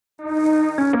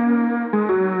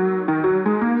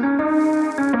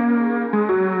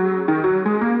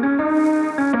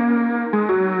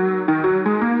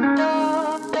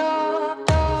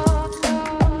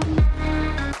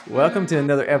Welcome to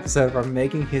another episode of our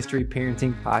Making History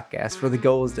Parenting podcast, where the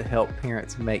goal is to help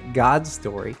parents make God's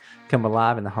story come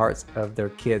alive in the hearts of their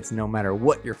kids, no matter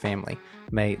what your family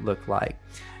may look like.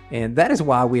 And that is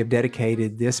why we have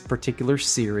dedicated this particular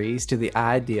series to the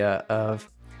idea of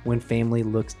when family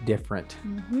looks different,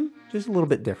 just a little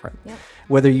bit different. Yep.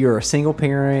 Whether you're a single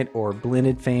parent or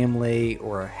blended family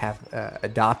or have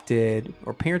adopted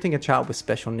or parenting a child with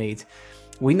special needs,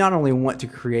 we not only want to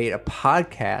create a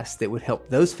podcast that would help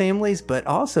those families, but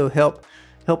also help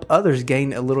others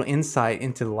gain a little insight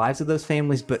into the lives of those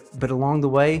families, but along the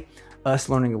way, us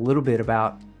learning a little bit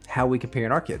about how we can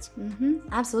parent our kids.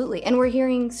 Absolutely. And we're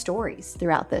hearing stories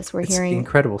throughout this. We're hearing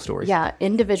incredible stories. Yeah,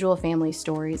 individual family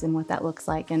stories and what that looks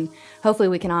like. And hopefully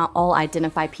we can all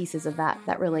identify pieces of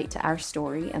that relate to our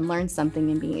story and learn something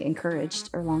and be encouraged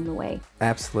along the way.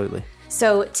 Absolutely.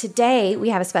 So today we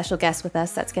have a special guest with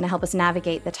us that's going to help us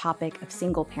navigate the topic of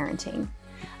single parenting.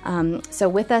 So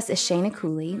with us is Shana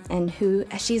Cooley, and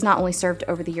she's not only served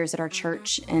over the years at our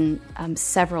church in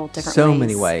several different ways. So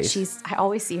many ways. I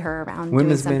always see her around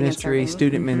women's ministry,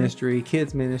 student ministry,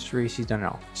 kids ministry. She's done it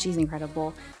all. She's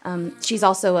incredible. She's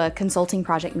also a consulting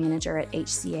project manager at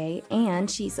HCA, and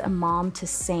she's a mom to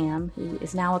Sam, who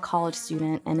is now a college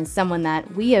student and is someone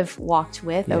that we have walked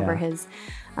with over his.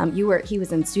 He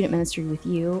was in student ministry with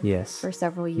you for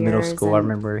several years. Middle school. I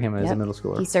remember him as a middle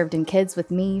schooler. He served in kids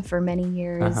with me for many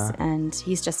years, and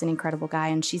he's just an incredible guy,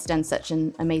 and she's done such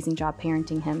an amazing job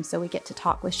parenting him. So we get to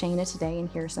talk with Shana today and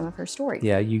hear some of her story.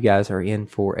 Yeah, you guys are in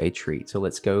for a treat. So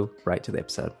let's go right to the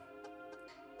episode.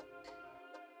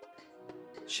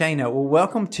 Shana, well,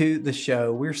 welcome to the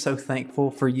show. We're so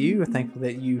thankful for you. We're thankful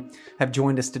that you have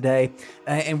joined us today.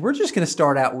 And we're just going to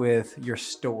start out with your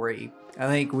story. I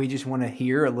think we just want to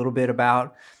hear a little bit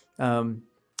about, your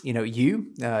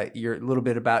little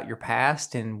bit about your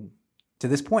past and to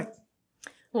this point.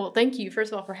 Well, thank you,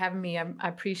 first of all, for having me. I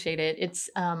appreciate it. It's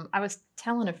I was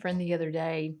telling a friend the other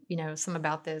day, some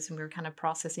about this, and we were kind of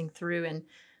processing through. And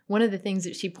one of the things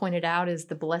that she pointed out is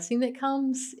the blessing that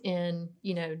comes in,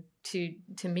 to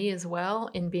me as well,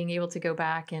 in being able to go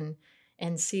back and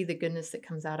see the goodness that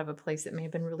comes out of a place that may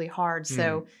have been really hard.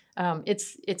 So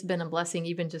it's been a blessing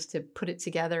even just to put it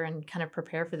together and kind of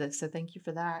prepare for this. So thank you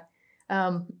for that.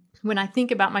 When I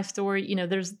think about my story,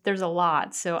 there's a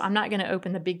lot. So I'm not going to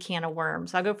open the big can of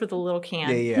worms. I'll go for the little can.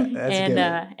 Yeah, that's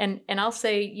good. And I'll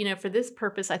say, for this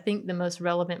purpose, I think the most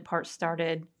relevant part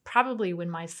started probably when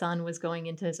my son was going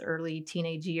into his early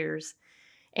teenage years.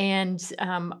 And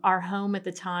our home at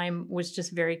the time was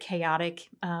just very chaotic.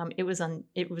 It was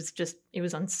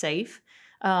unsafe,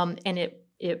 and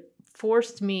it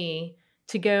forced me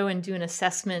to go and do an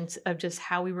assessment of just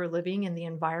how we were living and the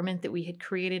environment that we had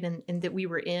created and that we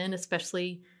were in,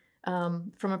 especially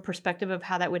from a perspective of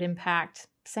how that would impact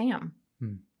Sam.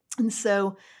 And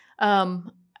so,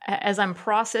 as I'm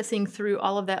processing through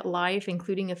all of that life,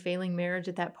 including a failing marriage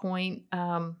at that point,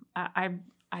 I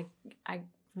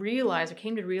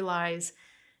came to realize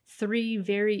three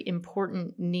very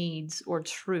important needs or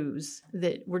truths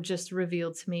that were just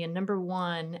revealed to me. And number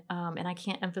one, and I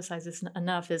can't emphasize this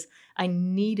enough, is I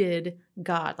needed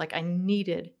God. Like I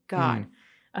needed God.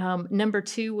 Number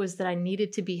two was that I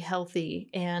needed to be healthy.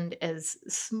 And as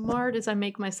smart as I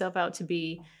make myself out to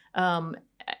be,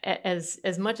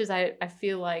 as much as I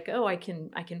feel like, I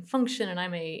can function and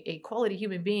I'm a quality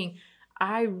human being,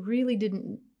 I really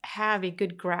didn't have a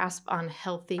good grasp on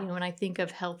healthy. And when I think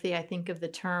of healthy, I think of the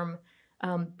term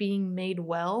being made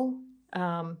well,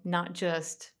 not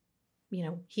just,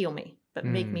 heal me, but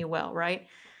make me well, right?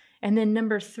 And then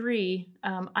number three,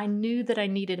 I knew that I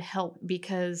needed help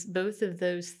because both of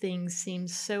those things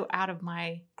seemed so out of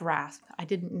my grasp. I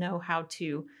didn't know how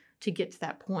to get to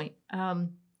that point.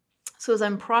 So as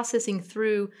I'm processing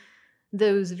through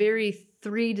those very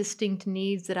three distinct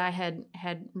needs that I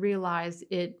had realized,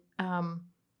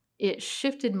 it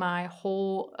shifted my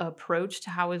whole approach to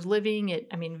how I was living.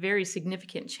 Very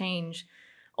significant change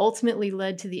ultimately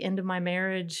led to the end of my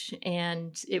marriage.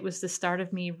 And it was the start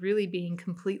of me really being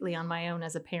completely on my own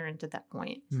as a parent at that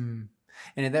point. And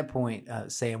at that point,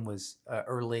 Sam was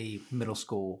early middle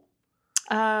school.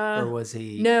 Or was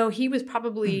he? No, he was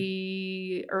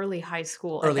probably early high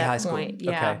school at that point.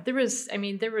 School. Yeah. Okay.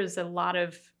 There was a lot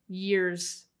of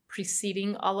years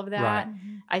preceding all of that. Right.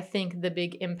 I think the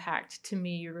big impact to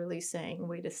me, you're really saying,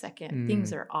 wait a second,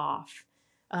 things are off.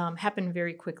 Happened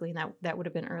very quickly, and that would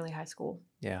have been early high school.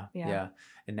 Yeah.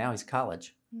 And now he's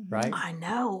college, right? I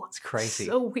know. It's crazy.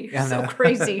 So weird. So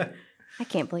crazy. I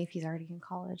can't believe he's already in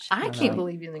college. I can't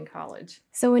believe he's in college.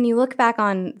 So when you look back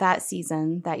on that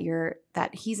season that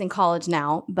he's in college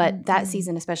now, but that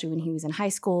season, especially when he was in high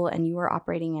school and you were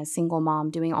operating as single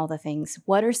mom, doing all the things,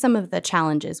 what are some of the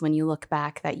challenges when you look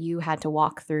back that you had to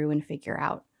walk through and figure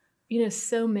out?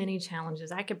 So many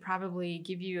challenges. I could probably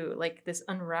give you like this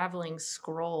unraveling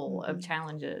scroll of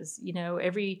challenges.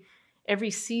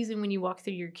 Every season when you walk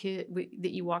through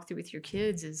that you walk through with your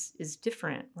kids is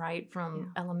different, right?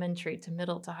 From elementary to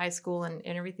middle to high school and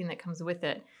everything that comes with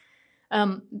it.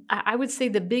 I would say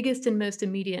the biggest and most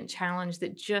immediate challenge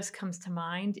that just comes to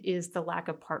mind is the lack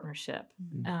of partnership.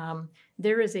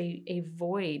 There is a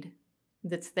void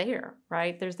that's there,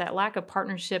 right? There's that lack of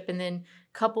partnership, and then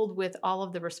coupled with all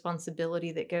of the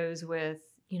responsibility that goes with,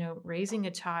 raising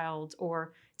a child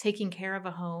or taking care of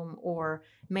a home or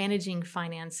managing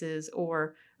finances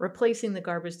or replacing the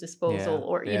garbage disposal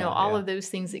or, all of those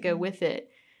things that go with it.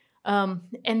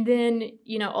 And then,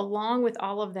 along with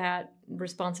all of that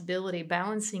responsibility,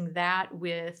 balancing that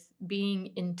with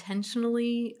being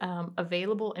intentionally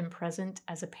available and present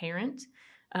as a parent.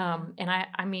 And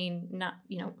I mean, not,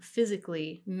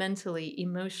 physically, mentally,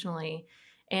 emotionally.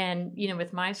 And,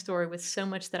 with my story, with so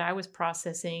much that I was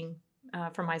processing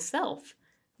for myself,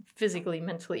 physically,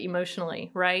 mentally,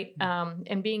 emotionally, right?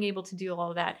 And being able to do all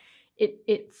of that,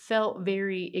 it felt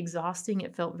very exhausting.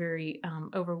 It felt very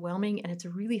overwhelming. And it's a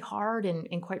really hard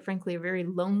and quite frankly, a very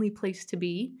lonely place to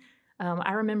be.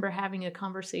 I remember having a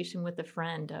conversation with a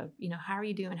friend of, how are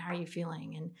you doing? How are you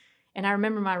feeling? And I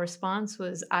remember my response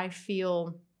was, I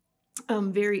feel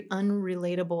very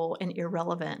unrelatable and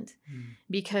irrelevant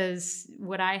because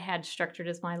what I had structured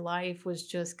as my life was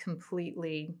just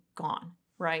completely gone,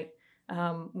 right?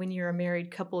 When you're a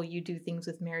married couple, you do things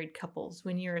with married couples.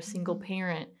 When you're a single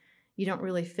parent, you don't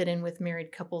really fit in with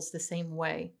married couples the same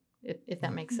way, if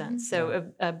that makes sense.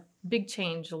 So a big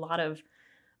change, a lot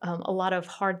of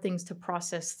hard things to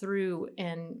process through.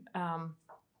 And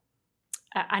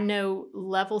I know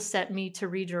level set me to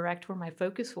redirect where my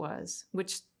focus was,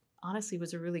 which honestly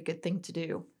was a really good thing to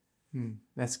do.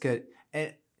 That's good.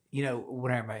 And,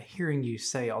 when I'm hearing you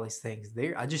say all these things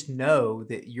there, I just know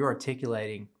that you're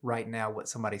articulating right now what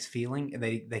somebody's feeling, and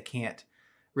they can't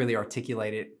really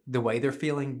articulate it the way they're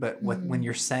feeling. But when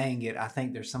you're saying it, I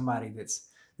think there's somebody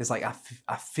that's like,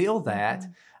 I feel that.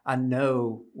 I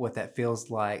know what that feels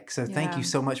like. So thank you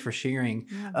so much for sharing.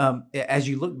 As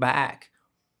you look back,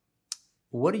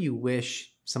 what do you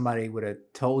wish somebody would have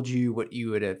told you, what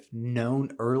you would have known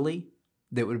early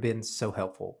that would have been so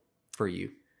helpful for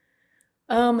you?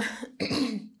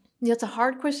 It's a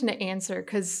hard question to answer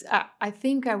because I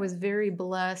think I was very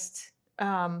blessed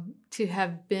to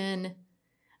have been,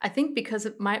 I think because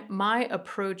of my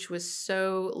approach was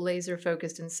so laser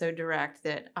focused and so direct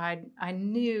that I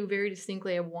knew very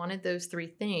distinctly I wanted those three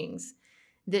things.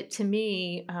 That to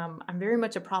me, I'm very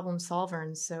much a problem solver.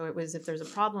 And so it was, if there's a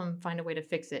problem, find a way to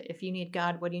fix it. If you need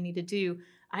God, what do you need to do?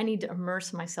 I need to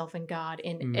immerse myself in God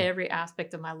in every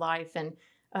aspect of my life. And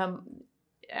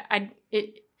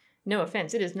no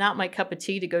offense, it is not my cup of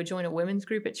tea to go join a women's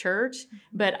group at church,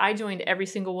 but I joined every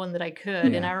single one that I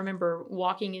could. And I remember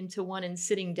walking into one and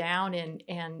sitting down and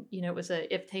it was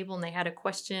a if table, and they had a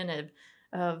question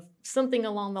of something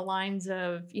along the lines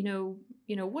of,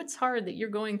 what's hard that you're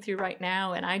going through right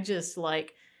now? And I just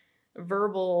like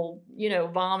verbal,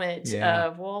 vomit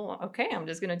of, well, okay, I'm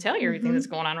just going to tell you everything that's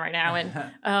going on right now. And,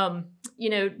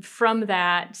 from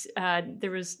that,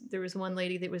 there was one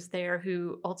lady that was there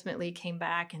who ultimately came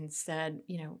back and said,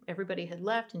 everybody had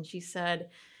left. And she said,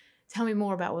 tell me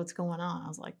more about what's going on. I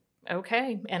was like,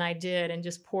 okay. And I did, and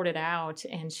just poured it out.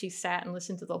 And she sat and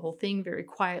listened to the whole thing very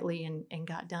quietly and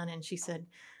got done. And she said,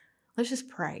 let's just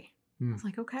pray. I was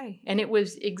like, okay. And it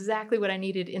was exactly what I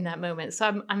needed in that moment.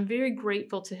 So I'm very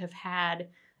grateful to have had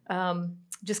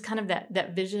just kind of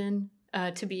that vision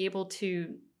to be able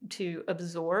to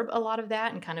absorb a lot of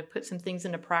that and kind of put some things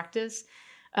into practice.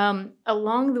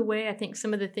 Along the way, I think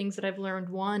some of the things that I've learned,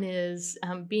 one is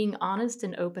being honest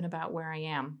and open about where I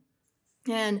am.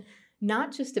 And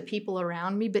not just to people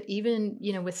around me, but even,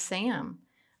 with Sam,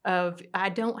 I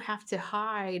don't have to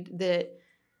hide that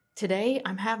today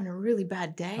I'm having a really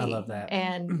bad day. I love that.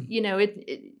 And,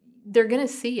 they're going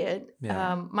to see it.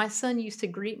 Yeah. My son used to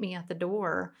greet me at the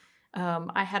door.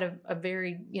 I had a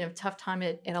very, tough time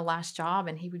at a last job,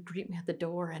 and he would greet me at the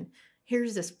door, and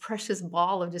here's this precious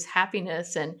ball of just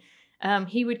happiness. And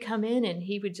he would come in and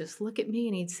he would just look at me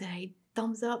and he'd say,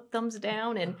 thumbs up, thumbs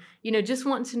down, and, just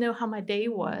wanting to know how my day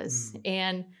was.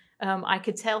 And I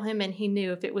could tell him, and he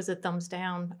knew if it was a thumbs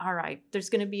down, all right, there's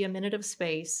going to be a minute of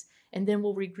space, and then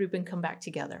we'll regroup and come back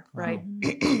together, right?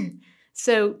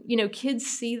 So, kids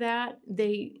see that.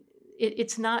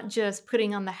 it's not just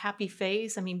putting on the happy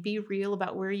face. I mean, be real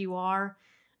about where you are.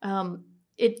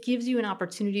 It gives you an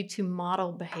opportunity to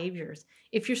model behaviors.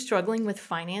 If you're struggling with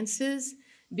finances,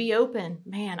 be open.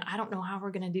 Man, I don't know how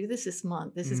we're going to do this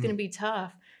month. This is going to be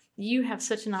tough. You have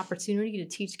such an opportunity to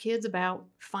teach kids about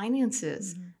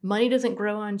finances. Money doesn't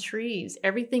grow on trees.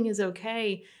 Everything is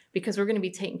okay because we're going to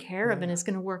be taken care of and it's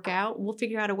going to work out. We'll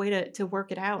figure out a way to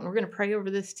work it out. And we're going to pray over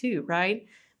this too, right?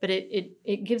 But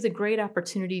it gives a great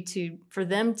opportunity for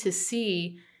them to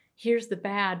see, here's the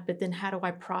bad, but then how do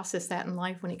I process that in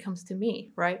life when it comes to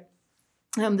me, right?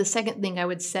 The second thing I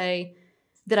would say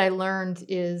that I learned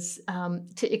is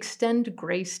to extend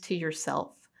grace to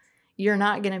yourself. You're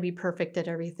not going to be perfect at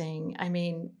everything. I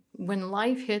mean, when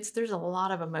life hits, there's a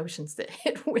lot of emotions that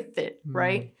hit with it,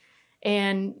 right?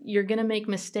 And you're going to make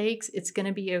mistakes. It's going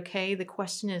to be okay. The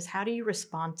question is, how do you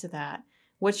respond to that?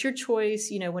 What's your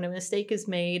choice? When a mistake is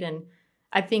made, and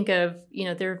I think of,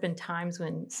 there have been times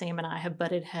when Sam and I have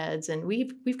butted heads, and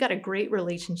we've got a great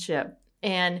relationship.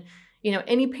 And,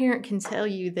 any parent can tell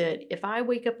you that if I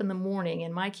wake up in the morning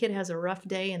and my kid has a rough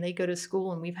day and they go to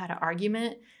school and we've had an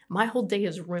argument, my whole day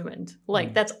is ruined.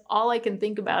 Like that's all I can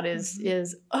think about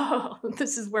is, oh,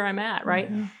 this is where I'm at.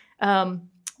 Right.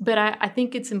 But I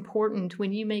think it's important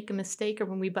when you make a mistake or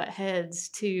when we butt heads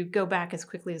to go back as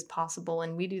quickly as possible.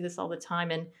 And we do this all the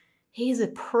time. And he's a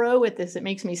pro at this. It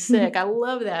makes me sick. I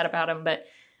love that about him. But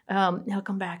he'll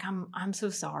come back. I'm so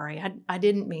sorry. I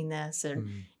didn't mean this.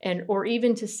 Or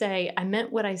even to say, I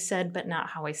meant what I said, but not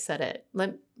how I said it.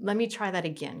 Let me try that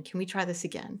again. Can we try this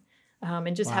again?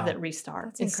 And just have that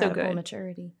restart. That's it's incredible so good.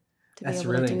 Maturity to That's be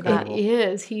able really to do incredible. that. It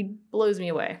is. He blows me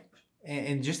away.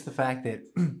 And just the fact that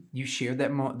you shared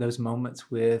those moments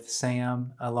with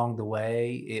Sam along the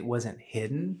way, it wasn't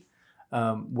hidden.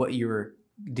 What you were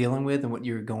dealing with and what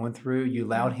you were going through, you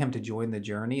allowed him to join the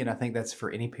journey. And I think that's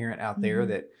for any parent out there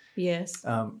that Yes.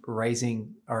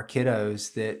 Raising our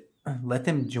kiddos, that let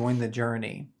them join the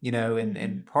journey,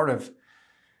 and part of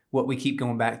what we keep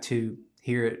going back to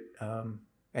here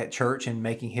at church and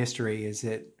Making History is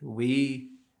that we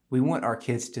want our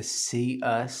kids to see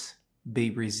us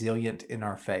be resilient in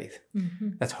our faith.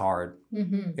 That's hard.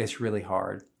 It's really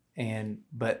hard.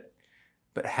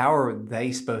 But how are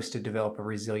they supposed to develop a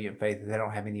resilient faith if they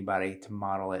don't have anybody to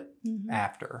model it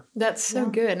after? That's so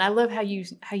good. And I love how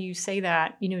you say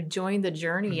that, join the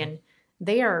journey, and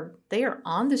they are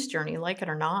on this journey, like it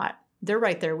or not. They're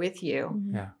right there with you.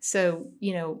 Yeah. So,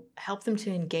 help them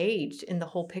to engage in the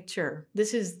whole picture.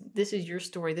 This is your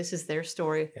story. This is their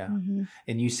story. Yeah.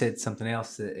 And you said something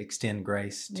else, that extend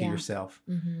grace to yourself.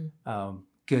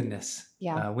 Goodness.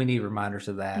 Yeah. We need reminders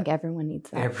of that. I think everyone needs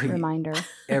that reminder.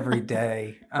 Every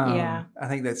day. Yeah. I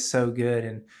think that's so good.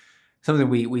 And something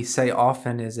we say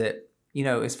often is that,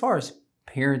 as far as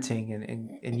parenting,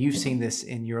 and you've seen this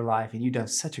in your life, and you've done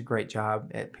such a great job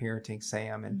at parenting,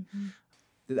 Sam, and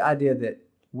the idea that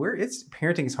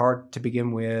parenting is hard to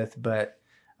begin with, but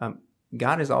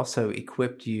God has also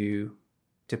equipped you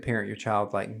to parent your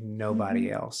child like nobody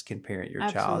else can parent your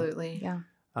child. Absolutely. Yeah.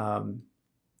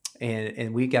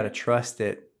 And we got to trust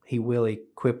that He will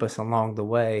equip us along the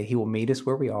way. He will meet us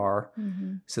where we are,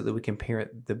 so that we can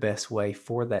parent the best way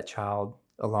for that child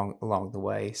along the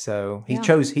way. So He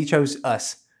chose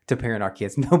us to parent our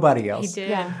kids, nobody else. He did.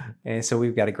 Yeah. And so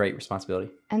we've got a great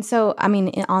responsibility. And so, I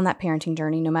mean, on that parenting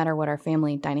journey, no matter what our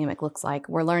family dynamic looks like,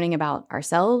 we're learning about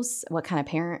ourselves, what kind of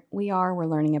parent we are. We're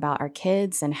learning about our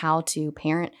kids and how to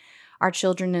parent our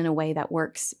children in a way that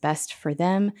works best for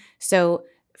them. So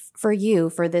for you,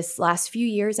 for this last few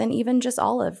years, and even just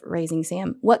all of raising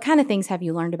Sam, what kind of things have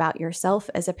you learned about yourself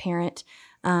as a parent,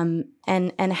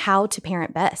 and how to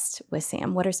parent best with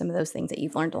Sam? What are some of those things that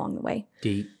you've learned along the way?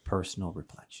 Deep personal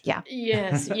reflection. Yeah.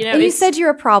 Yes. And you said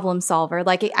you're a problem solver.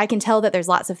 Like, I can tell that there's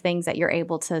lots of things that you're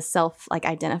able to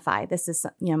identify. This is,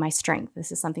 my strength.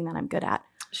 This is something that I'm good at.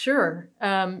 Sure.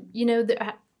 I'm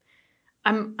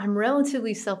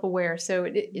relatively self-aware. So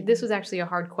this was actually a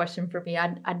hard question for me.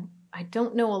 I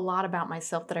don't know a lot about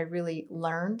myself that I really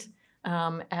learned,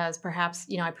 as perhaps,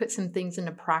 I put some things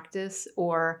into practice,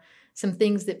 or some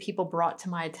things that people brought to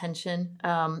my attention.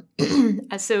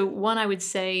 So one, I would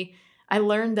say I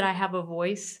learned that I have a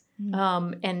voice,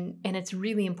 and it's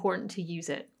really important to use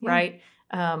it, right?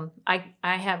 I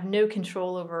have no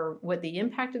control over what the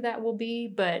impact of that will be,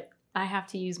 but I have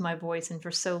to use my voice. And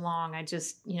for so long, I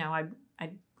just,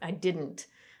 I didn't.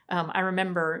 I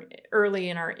remember early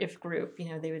in our IF group,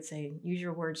 they would say, use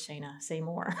your words, Shayna, say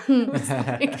more.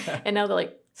 And now they're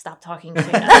like, stop talking,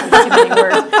 Shayna, too many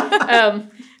words.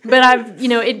 But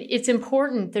it's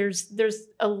important. There's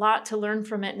a lot to learn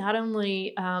from it. Not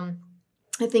only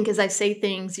I think as I say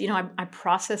things, I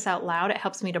process out loud. It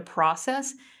helps me to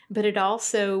process, but it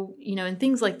also, in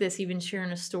things like this, even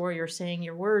sharing a story or saying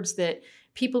your words, that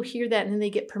people hear that and then they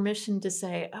get permission to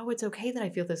say, oh, it's okay that I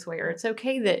feel this way, or it's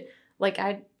okay that,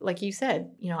 like you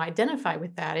said, identify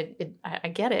with that. I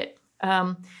get it.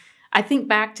 I think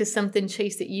back to something,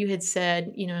 Chase, that you had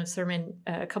said, in a sermon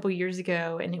a couple years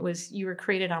ago, and it was, you were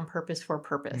created on purpose for a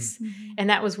purpose. Mm-hmm. And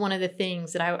that was one of the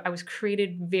things that I was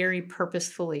created very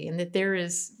purposefully. And that there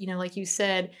is, like you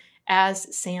said,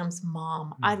 as Sam's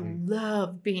mom, I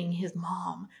love being his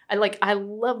mom. I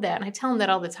love that. And I tell him that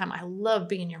all the time. I love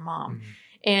being your mom.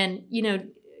 And,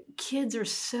 kids are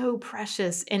so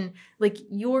precious. And like,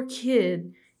 your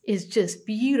kid is just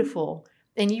beautiful.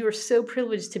 And you are so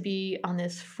privileged to be on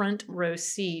this front row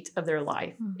seat of their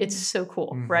life. It's so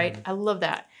cool, right? I love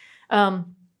that.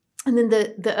 And then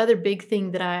the other big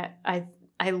thing that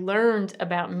I learned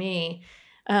about me,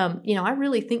 I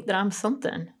really think that I'm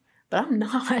something, but I'm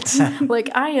not. Like,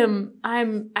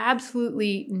 I'm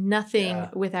absolutely nothing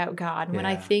without God. And when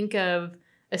I think of,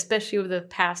 especially over the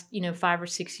past, 5 or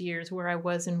 6 years, where I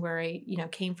was and where I,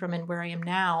 came from and where I am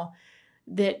now,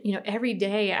 that, every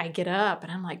day I get up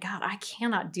and I'm like, God, I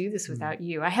cannot do this without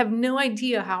you. I have no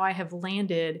idea how I have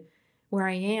landed where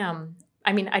I am.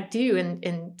 I mean, I do.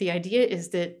 And the idea is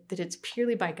that it's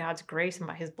purely by God's grace and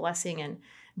by his blessing. And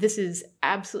this is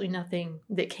absolutely nothing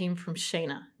that came from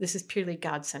Shayna. This is purely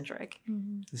God-centric.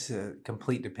 This is a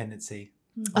complete dependency.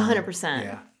 100%.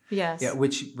 Yeah. Yes. Yeah.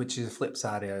 Which is the flip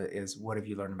side is what have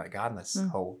you learned about God in this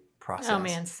whole process? Oh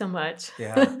man, so much.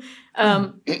 Yeah.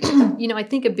 I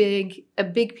think a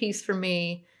big piece for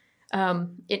me,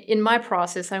 in my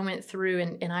process, I went through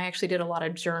and I actually did a lot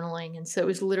of journaling. And so it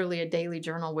was literally a daily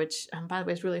journal, which, by the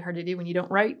way, is really hard to do when you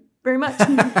don't write very much.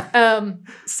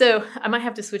 So I might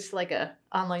have to switch to like a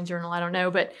online journal. I don't know.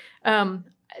 But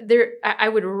I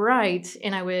would write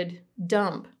and I would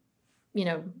dump,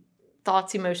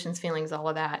 thoughts, emotions, feelings, all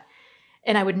of that.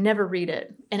 And I would never read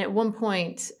it. And at one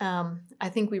point, I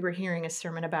think we were hearing a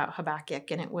sermon about Habakkuk,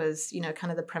 and it was,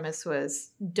 kind of the premise was,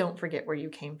 don't forget where you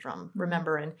came from,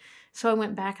 remember. And so I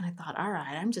went back and I thought, all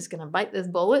right, I'm just going to bite this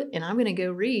bullet and I'm going to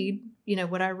go read,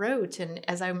 what I wrote. And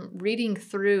as I'm reading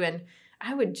through, and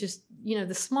I would just,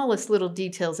 the smallest little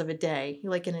details of a day,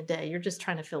 like in a day, you're just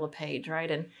trying to fill a page,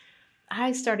 right? And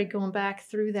I started going back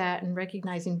through that and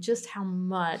recognizing just how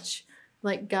much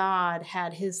like God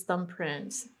had his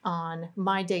thumbprints on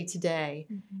my day to day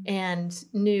and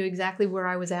knew exactly where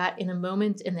I was at in a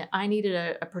moment, and that I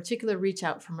needed a particular reach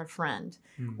out from a friend,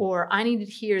 or I needed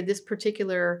to hear this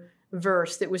particular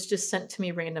verse that was just sent to me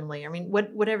randomly. I mean,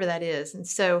 whatever that is. And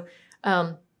so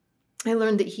I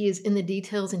learned that he is in the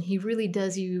details, and he really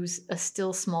does use a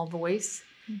still small voice.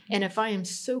 And if I am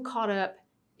so caught up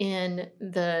in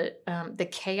the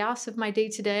chaos of my day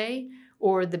to day,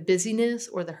 or the busyness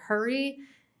or the hurry,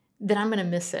 then I'm going to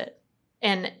miss it.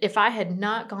 And if I had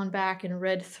not gone back and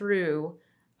read through,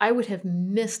 I would have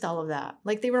missed all of that.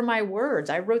 Like, they were my words.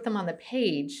 I wrote them on the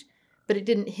page, but it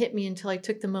didn't hit me until I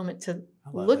took the moment to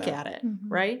look at it,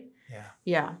 right?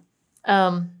 Yeah.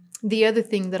 The other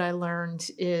thing that I learned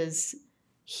is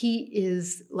he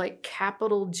is like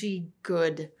capital G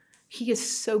good. He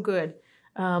is so good.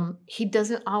 He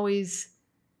doesn't always,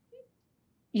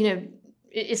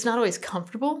 it's not always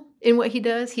comfortable in what he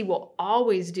does. He will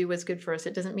always do what's good for us.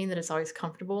 It doesn't mean that it's always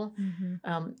comfortable.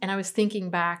 And I was thinking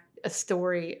back a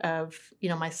story of,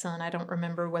 my son. I don't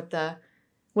remember what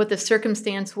the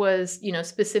circumstance was,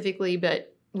 specifically,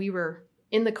 but we were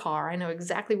in the car. I know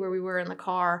exactly where we were in the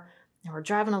car, and we're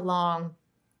driving along.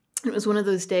 It was one of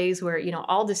those days where,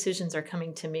 all decisions are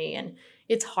coming to me, and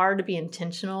it's hard to be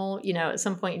intentional. At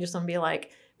some point you just want to be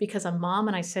like, because I'm mom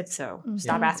and I said so.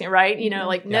 Stop asking, right?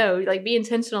 No, like be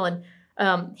intentional. And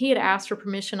he had asked for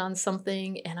permission on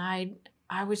something, and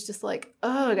I was just like,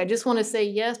 ugh, I just want to say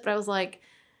yes. But I was like,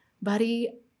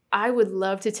 buddy, I would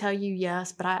love to tell you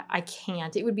yes, but I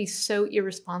can't. It would be so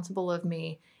irresponsible of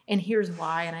me. And here's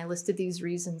why. And I listed these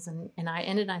reasons, and I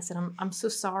ended and I said, I'm so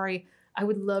sorry. I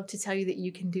would love to tell you that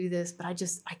you can do this, but I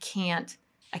can't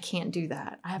do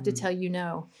that. I have to tell you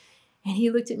no. And he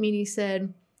looked at me and he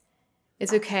said,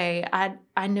 it's okay.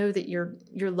 I know that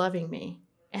you're loving me.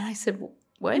 And I said,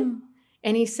 what?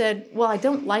 And he said, well, I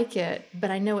don't like it,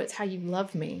 but I know it's how you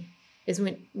love me, is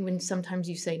when sometimes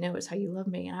you say no, it's how you love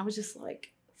me. And I was just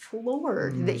like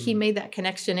floored that he made that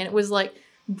connection. And it was like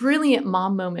brilliant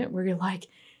mom moment where you're like,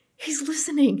 he's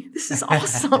listening. This is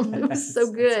awesome. It was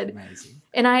so good.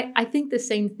 And I think the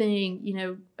same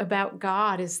thing, about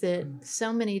God is that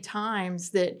so many times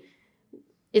that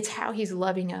it's how he's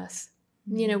loving us.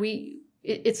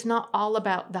 It's not all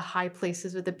about the high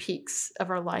places or the peaks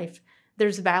of our life,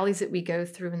 there's valleys that we go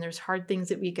through and there's hard things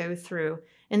that we go through.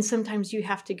 And sometimes you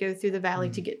have to go through the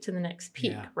valley to get to the next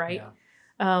peak, right?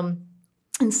 Yeah.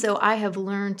 And so I have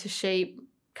learned to shape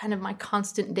kind of my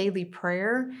constant daily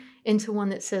prayer into one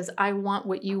that says, I want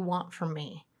what you want from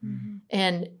me. Mm-hmm.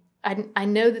 And I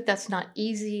know that that's not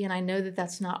easy, and I know that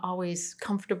that's not always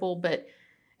comfortable, but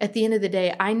at the end of the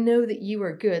day, I know that you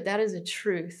are good. That is a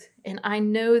truth. And I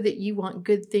know that you want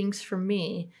good things for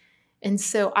me. And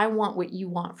so I want what you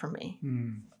want from me.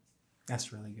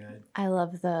 That's really good. I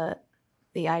love the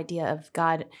idea of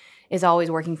God is always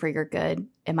working for your good.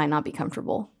 It might not be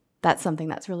comfortable. That's something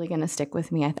that's really going to stick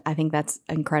with me. I think that's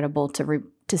incredible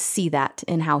to see that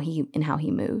in how he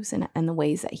moves and the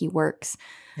ways that he works.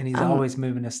 And he's always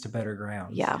moving us to better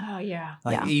grounds. Yeah. Oh, yeah.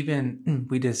 Even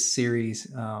we did a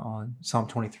series on Psalm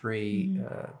 23,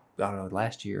 I don't know,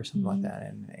 last year or something like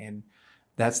that. And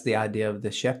that's the idea of the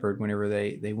shepherd whenever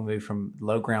they will move from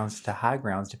low grounds to high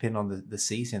grounds, depending on the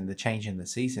season, the change in the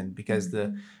season. Because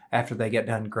after they get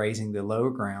done grazing the lower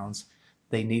grounds,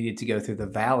 they needed to go through the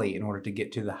valley in order to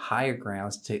get to the higher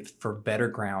grounds for better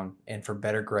ground and for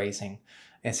better grazing.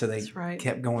 And so they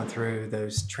kept going through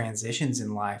those transitions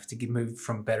in life to get moved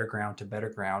from better ground to better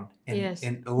ground. And,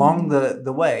 and along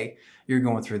the way, you're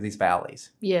going through these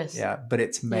valleys. Yes. Yeah. But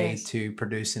it's made to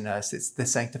produce in us. It's the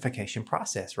sanctification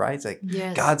process, right? It's like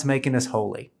God's making us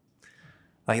holy.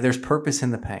 Like there's purpose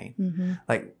in the pain. Mm-hmm.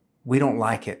 Like we don't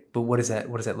like it, but what does that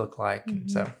look like? Mm-hmm.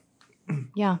 So.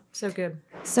 Yeah. So good.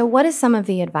 So what is some of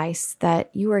the advice that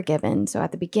you were given? So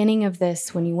at the beginning of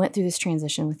this, when you went through this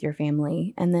transition with your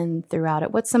family and then throughout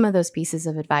it, what's some of those pieces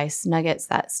of advice, nuggets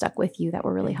that stuck with you that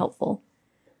were really helpful?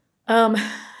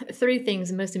 3 things.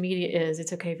 The most immediate is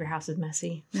it's okay if your house is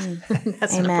messy.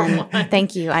 That's Amen. number 1.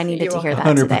 Thank you. I needed to hear that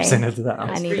 100% today. of that.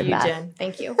 I needed you, that. Jen.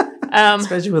 Thank you.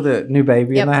 Especially with a new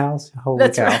baby in the house. Holy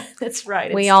cow. Right. That's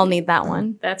right. We all need that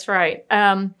one. That's right.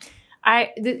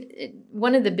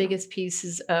 One of the biggest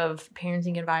pieces of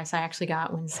parenting advice I actually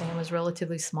got when Sam was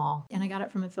relatively small, and I got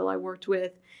it from a fellow I worked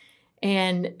with,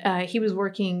 and he was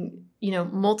working,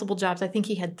 multiple jobs. I think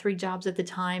he had 3 jobs at the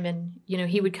time, and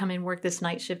he would come and work this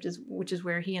night shift, which is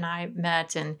where he and I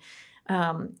met, and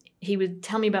he would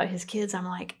tell me about his kids. I'm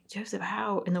like, Joseph,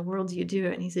 how in the world do you do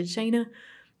it? And he said, Shana,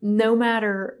 no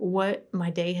matter what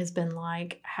my day has been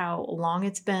like, how long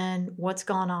it's been, what's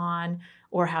gone on,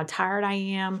 or how tired I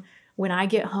am, when I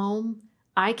get home,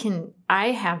 I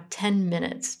have 10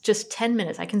 minutes, just 10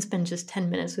 minutes. I can spend just 10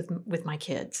 minutes with my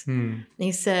kids. And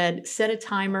he said, set a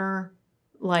timer,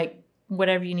 like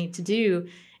whatever you need to do.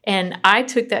 And I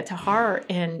took that to heart,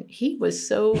 and he was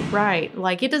so right.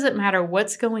 Like, it doesn't matter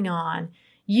what's going on.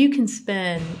 You can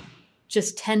spend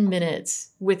just 10 minutes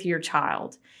with your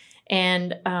child.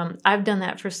 And I've done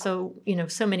that for so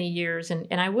many years. And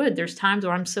there's times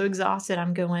where I'm so exhausted,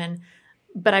 I'm going,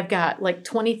 but I've got like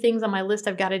 20 things on my list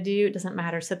I've got to do. It doesn't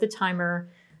matter. Set the timer,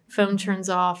 phone turns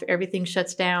off, everything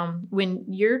shuts down. When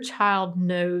your child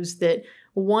knows that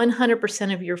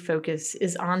 100% of your focus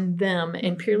is on them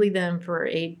and purely them for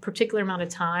a particular amount of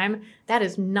time, that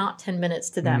is not 10 minutes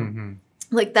to them.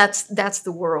 Mm-hmm. Like that's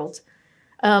the world.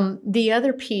 The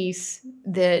other piece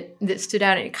that stood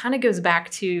out, and it kind of goes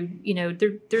back to,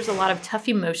 there's a lot of tough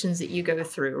emotions that you go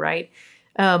through, right?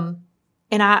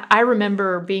 And I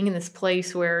remember being in this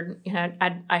place where,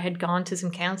 I had gone to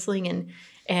some counseling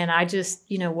and I just,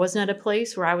 wasn't at a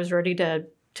place where I was ready to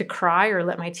cry or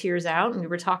let my tears out. And we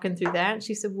were talking through that. And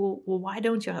she said, well, why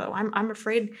don't you? I'm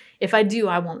afraid if I do,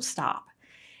 I won't stop.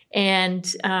 And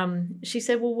she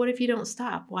said, well, what if you don't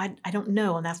stop? Well, I don't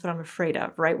know. And that's what I'm afraid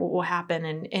of, right? What will happen?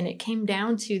 And it came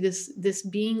down to this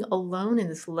being alone and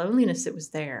this loneliness that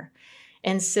was there.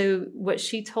 And so what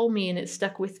she told me, and it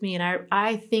stuck with me, and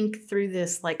I think through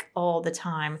this like all the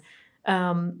time,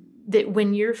 that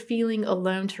when you're feeling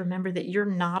alone, to remember that you're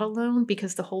not alone,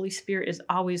 because the Holy Spirit is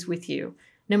always with you.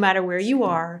 No matter where you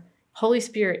are, Holy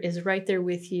Spirit is right there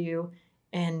with you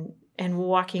and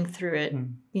walking through it,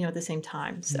 at the same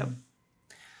time. So,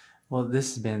 well,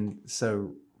 this has been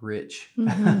so rich,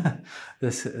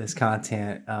 this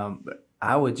content. But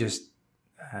I would just,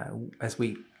 as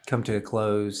we come to a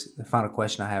close, the final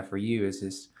question I have for you is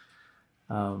this: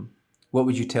 what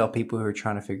would you tell people who are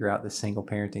trying to figure out this single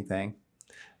parenting thing?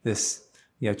 This,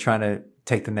 trying to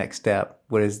take the next step.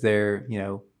 What is their,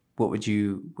 what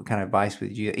kind of advice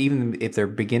would you, even if they're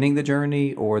beginning the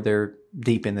journey or they're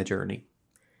deep in the journey?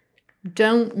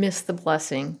 Don't miss the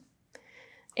blessing.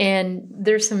 And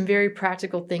there's some very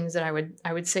practical things that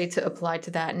I would say to apply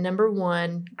to that. Number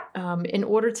 1, in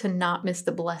order to not miss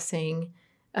the blessing,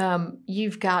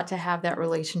 you've got to have that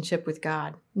relationship with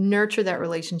God. Nurture that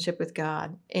relationship with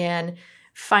God and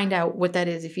find out what that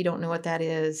is if you don't know what that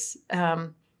is.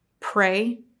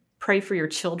 Pray for your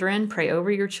children, pray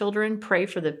over your children, pray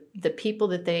for the people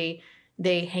that they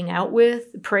hang out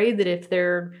with. Pray that if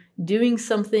they're doing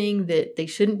something that they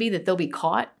shouldn't be, that they'll be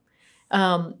caught.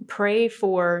 Pray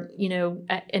for,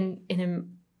 and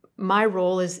in my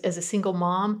role as a single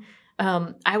mom,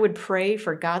 I would pray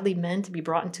for godly men to be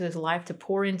brought into his life, to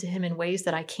pour into him in ways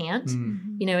that I can't,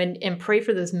 and pray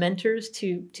for those mentors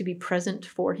to be present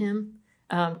for him.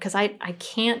 Because I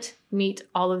can't meet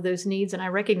all of those needs, and I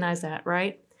recognize that,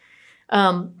 right?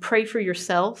 Pray for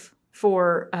yourself,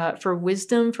 for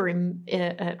wisdom, for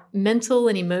mental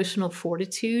and emotional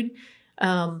fortitude,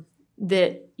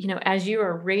 that, as you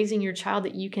are raising your child,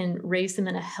 that you can raise them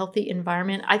in a healthy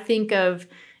environment. I think of,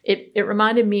 it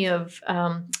reminded me of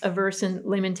a verse in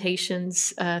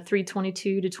Lamentations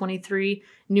 3:22-23,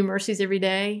 new mercies every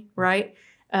day, right?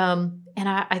 And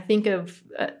I think of,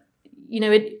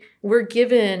 we're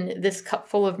given this cup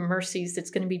full of mercies that's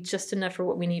going to be just enough for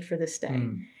what we need for this day.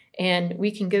 And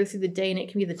we can go through the day and it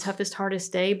can be the toughest,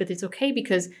 hardest day, but it's okay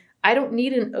because I don't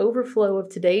need an overflow of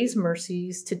today's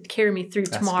mercies to carry me through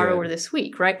tomorrow or this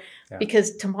week, right? Yeah.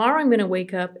 Because tomorrow I'm going to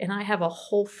wake up and I have a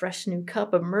whole fresh new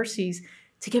cup of mercies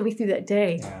to get me through that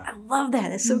day. Yeah. I love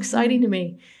that. It's so exciting to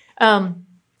me.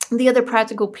 The other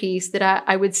practical piece that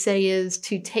I would say is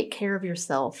to take care of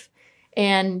yourself.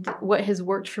 And what has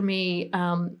worked for me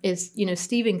is,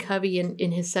 Stephen Covey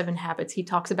in his 7 Habits, he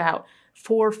talks about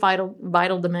 4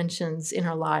 vital dimensions in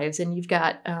our lives. And you've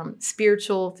got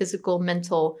spiritual, physical,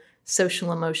 mental,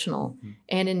 social, emotional.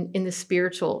 And in the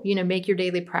spiritual, make your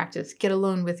daily practice, get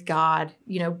alone with God,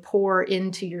 pour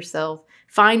into yourself,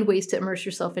 find ways to immerse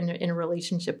yourself in a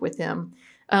relationship with him.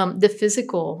 The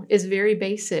physical is very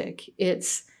basic.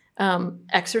 It's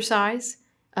exercise,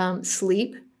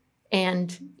 sleep,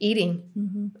 and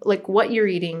eating, like what you're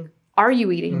eating. Are you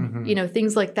eating?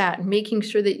 Things like that. Making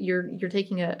sure that you're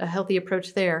taking a healthy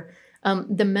approach there.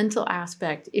 The mental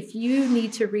aspect. If you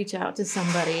need to reach out to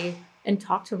somebody and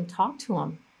talk to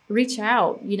them. Reach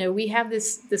out. We have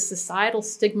this societal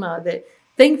stigma that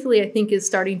thankfully I think is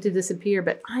starting to disappear.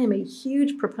 But I am a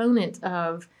huge proponent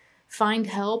of find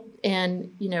help,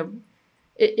 and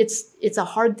it's a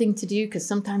hard thing to do because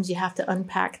sometimes you have to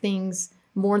unpack things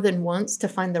more than once to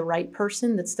find the right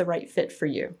person that's the right fit for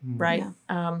you, right?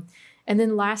 Yeah. And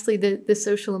then lastly, the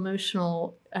social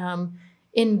emotional,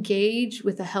 engage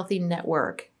with a healthy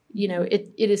network.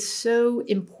 It is so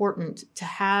important to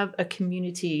have a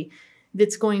community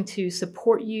that's going to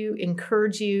support you,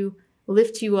 encourage you,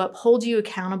 lift you up, hold you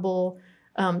accountable,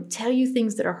 tell you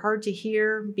things that are hard to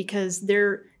hear because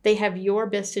they have your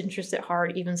best interest at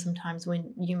heart, even sometimes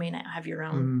when you may not have your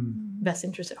own best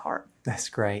interest at heart. That's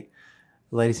great.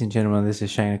 Ladies and gentlemen, this is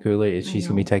Shana Cooley, and she's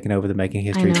going to be taking over the Making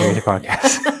History Parenting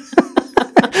podcast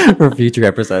for future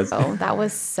episodes. Oh, that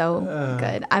was so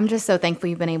good. I'm just so thankful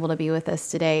you've been able to be with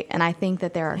us today. And I think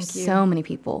that there are so many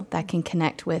people that can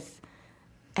connect with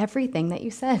everything that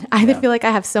you said. I feel like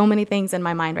I have so many things in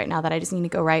my mind right now that I just need to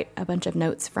go write a bunch of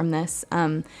notes from this.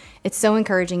 It's so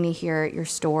encouraging to hear your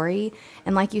story.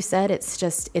 And like you said,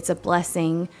 it's a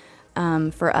blessing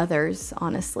for others,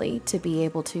 honestly, to be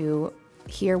able to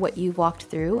hear what you've walked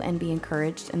through and be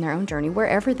encouraged in their own journey,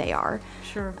 wherever they are.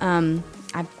 Sure. I'm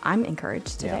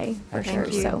encouraged today, for sure.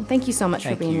 So thank you so much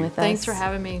for being with us. Thanks for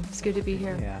having me. It's good to be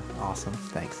here. Yeah, awesome.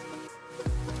 Thanks.